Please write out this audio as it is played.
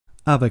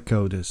Ave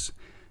Coders.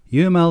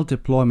 UML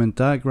Deployment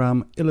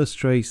Diagram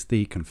illustrates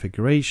the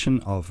configuration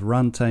of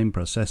runtime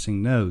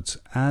processing nodes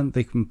and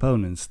the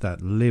components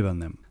that live on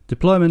them.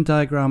 Deployment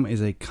diagram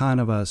is a kind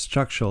of a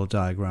structural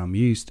diagram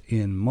used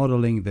in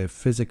modeling the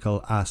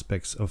physical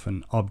aspects of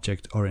an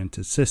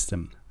object-oriented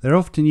system. They're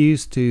often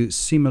used to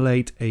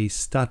simulate a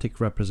static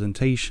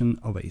representation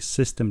of a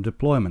system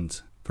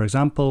deployment, for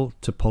example,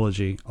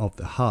 topology of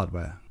the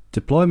hardware.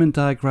 Deployment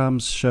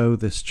diagrams show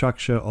the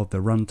structure of the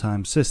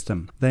runtime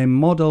system. They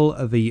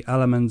model the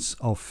elements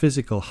of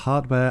physical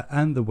hardware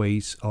and the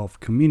ways of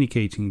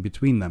communicating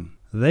between them.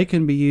 They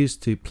can be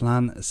used to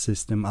plan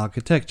system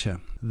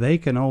architecture. They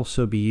can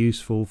also be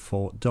useful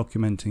for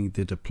documenting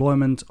the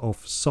deployment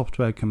of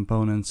software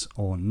components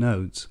or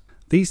nodes.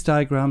 These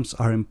diagrams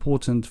are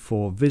important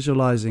for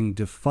visualizing,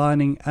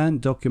 defining,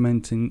 and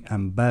documenting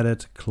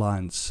embedded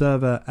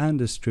client-server and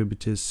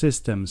distributed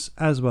systems,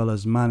 as well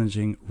as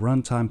managing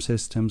runtime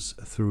systems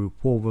through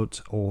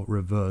forward or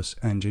reverse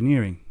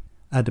engineering.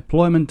 A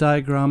deployment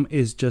diagram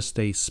is just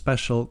a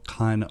special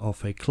kind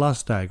of a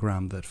class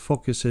diagram that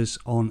focuses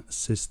on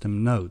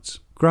system nodes.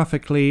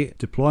 Graphically,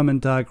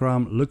 deployment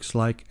diagram looks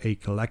like a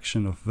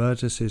collection of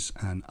vertices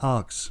and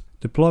arcs.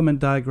 Deployment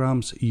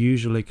diagrams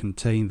usually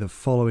contain the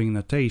following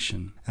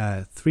notation.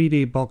 A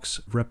 3D box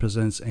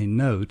represents a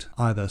node,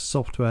 either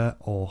software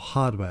or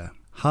hardware.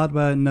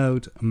 Hardware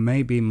node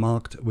may be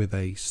marked with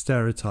a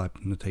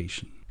stereotype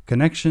notation.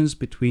 Connections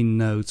between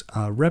nodes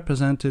are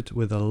represented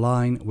with a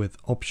line with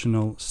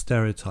optional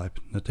stereotype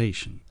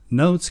notation.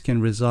 Nodes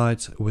can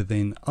reside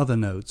within other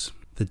nodes.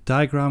 The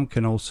diagram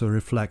can also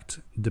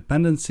reflect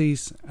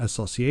dependencies,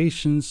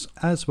 associations,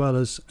 as well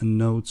as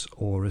nodes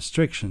or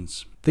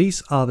restrictions.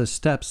 These are the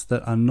steps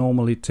that are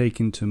normally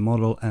taken to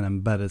model an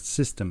embedded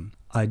system.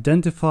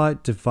 Identify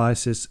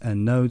devices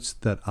and nodes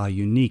that are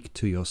unique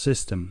to your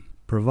system.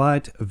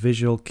 Provide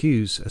visual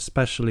cues,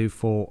 especially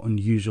for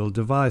unusual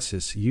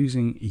devices,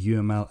 using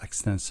UML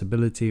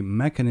extensibility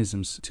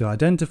mechanisms to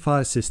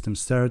identify system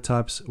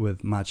stereotypes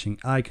with matching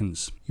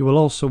icons. You will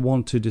also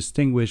want to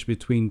distinguish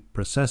between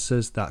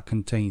processors that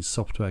contain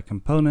software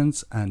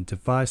components and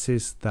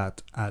devices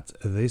that, at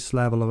this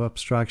level of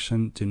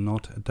abstraction, do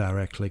not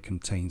directly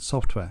contain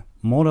software.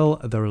 Model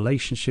the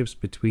relationships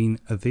between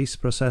these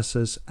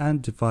processors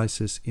and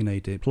devices in a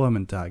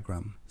deployment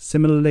diagram.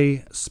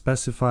 Similarly,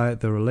 specify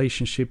the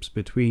relationships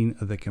between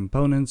the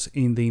components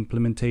in the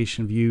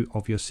implementation view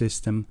of your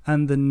system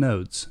and the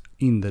nodes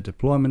in the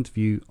deployment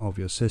view of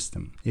your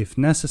system. If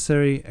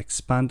necessary,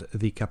 expand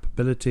the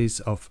capabilities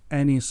of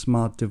any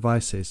smart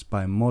devices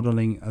by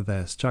modeling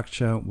their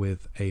structure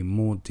with a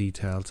more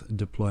detailed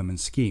deployment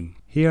scheme.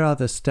 Here are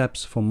the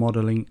steps for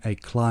modeling a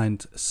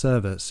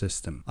client-server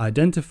system.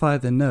 Identify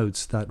the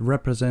nodes that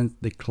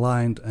represent the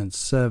client and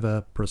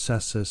server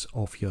processors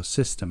of your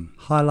system.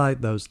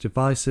 Highlight those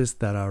devices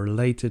that are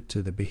related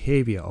to the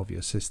behavior of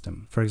your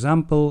system. For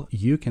example,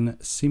 you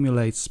can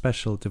simulate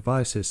special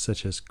devices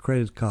such as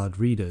credit card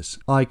readers,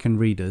 icon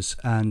readers,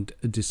 and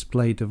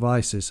display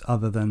devices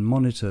other than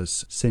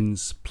monitors,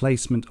 since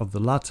placement of the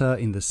latter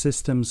in the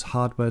system's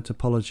hardware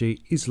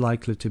topology is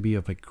likely to be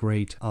of a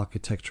great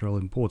architectural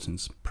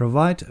importance.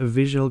 Provide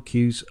visual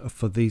cues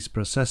for these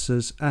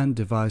processors and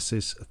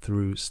devices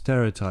through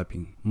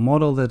stereotyping.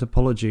 Model the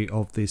topology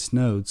of these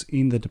nodes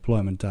in the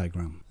deployment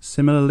diagram.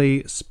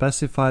 Similarly,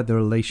 specify the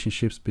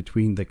relationships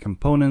between the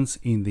components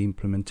in the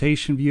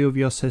implementation view of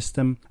your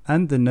system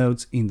and the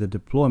nodes in the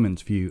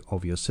deployment view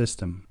of your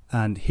system.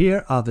 And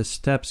here are the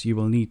steps you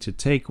will need to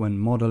take when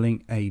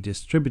modeling a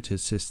distributed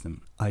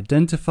system.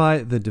 Identify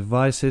the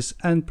devices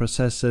and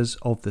processors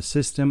of the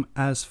system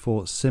as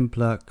for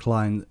simpler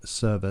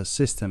client-server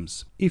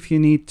systems. If you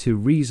need to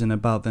reason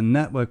about the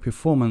network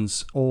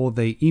performance or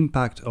the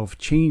impact of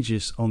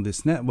changes on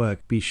this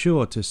network, be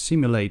sure to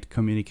simulate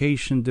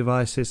communication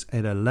devices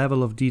at a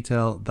level of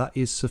detail that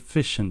is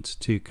sufficient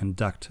to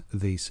conduct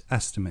these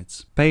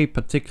estimates. Pay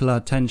particular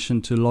attention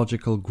to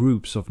logical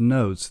groups of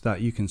nodes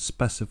that you can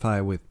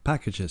specify with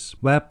packages.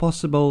 Where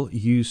possible,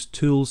 use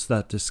tools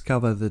that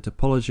discover the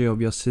topology of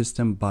your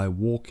system by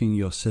walking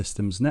your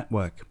system's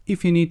network.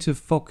 If you need to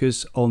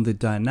focus on the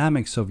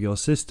dynamics of your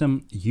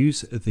system,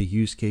 use the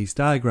use case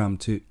diagram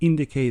to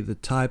indicate the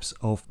types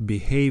of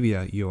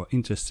behavior you're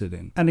interested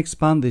in, and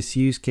expand these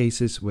use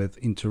cases with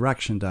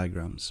interaction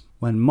diagrams.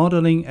 When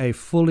modeling a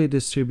fully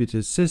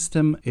distributed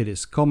system, it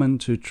is common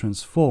to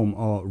transform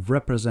or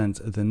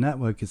represent the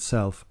network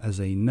itself as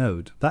a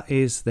node. That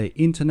is, the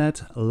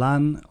internet,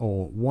 LAN,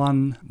 or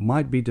WAN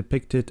might be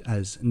depicted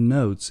as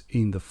nodes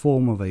in the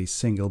form of a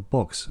single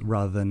box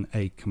rather than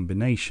a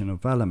combination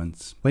of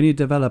elements. When you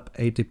develop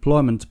a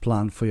deployment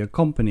plan for your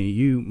company,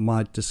 you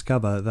might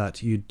discover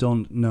that you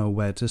don't know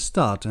where to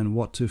start and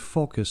what to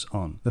focus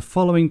on. The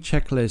following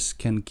checklist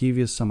can give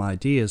you some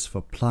ideas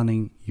for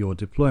planning your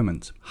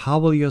deployment. How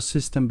will your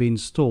system be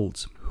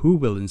installed? Who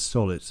will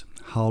install it?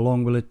 How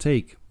long will it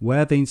take?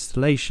 Where the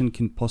installation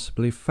can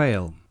possibly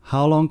fail?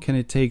 How long can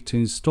it take to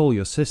install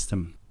your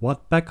system?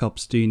 What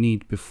backups do you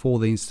need before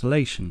the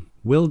installation?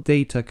 Will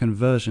data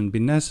conversion be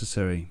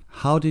necessary?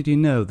 How did you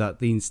know that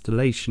the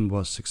installation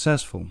was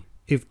successful?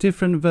 If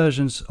different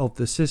versions of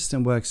the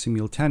system work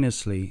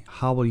simultaneously,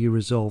 how will you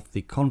resolve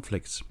the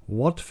conflicts?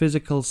 What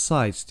physical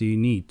sites do you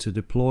need to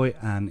deploy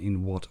and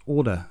in what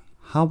order?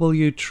 How will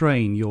you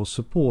train your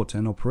support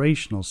and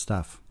operational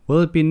staff? Will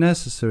it be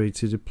necessary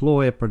to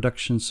deploy a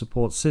production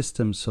support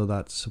system so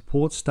that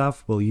support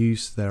staff will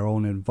use their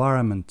own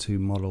environment to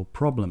model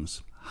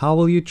problems? How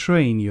will you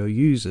train your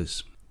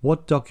users?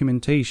 What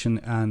documentation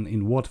and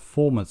in what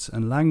formats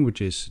and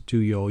languages do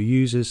your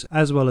users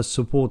as well as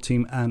support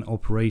team and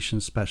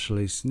operations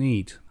specialists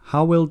need?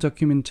 How will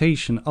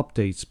documentation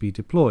updates be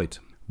deployed?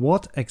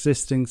 What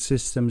existing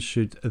systems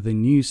should the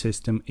new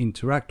system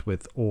interact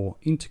with or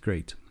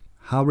integrate?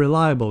 How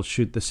reliable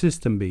should the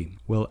system be?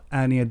 Will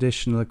any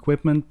additional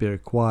equipment be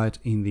required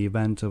in the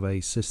event of a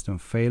system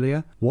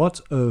failure?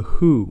 What or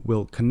who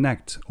will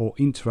connect or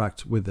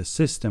interact with the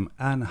system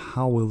and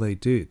how will they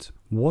do it?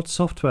 What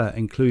software,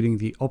 including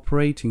the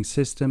operating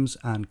systems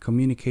and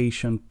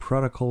communication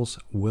protocols,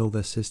 will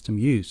the system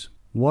use?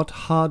 What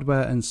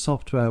hardware and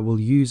software will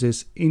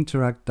users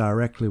interact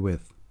directly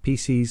with?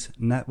 PCs,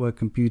 network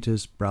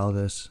computers,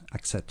 browsers,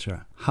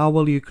 etc. How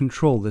will you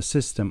control the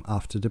system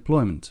after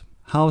deployment?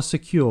 How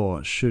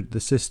secure should the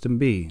system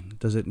be?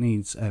 Does it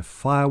need a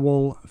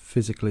firewall,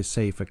 physically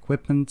safe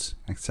equipment,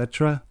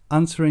 etc.?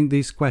 Answering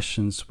these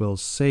questions will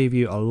save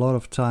you a lot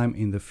of time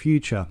in the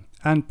future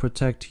and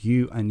protect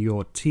you and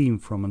your team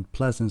from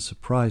unpleasant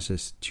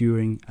surprises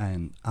during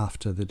and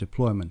after the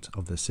deployment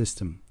of the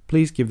system.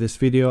 Please give this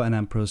video an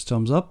Emperor's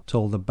thumbs up,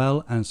 toll the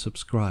bell and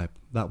subscribe.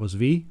 That was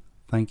V.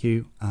 Thank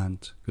you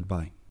and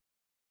goodbye.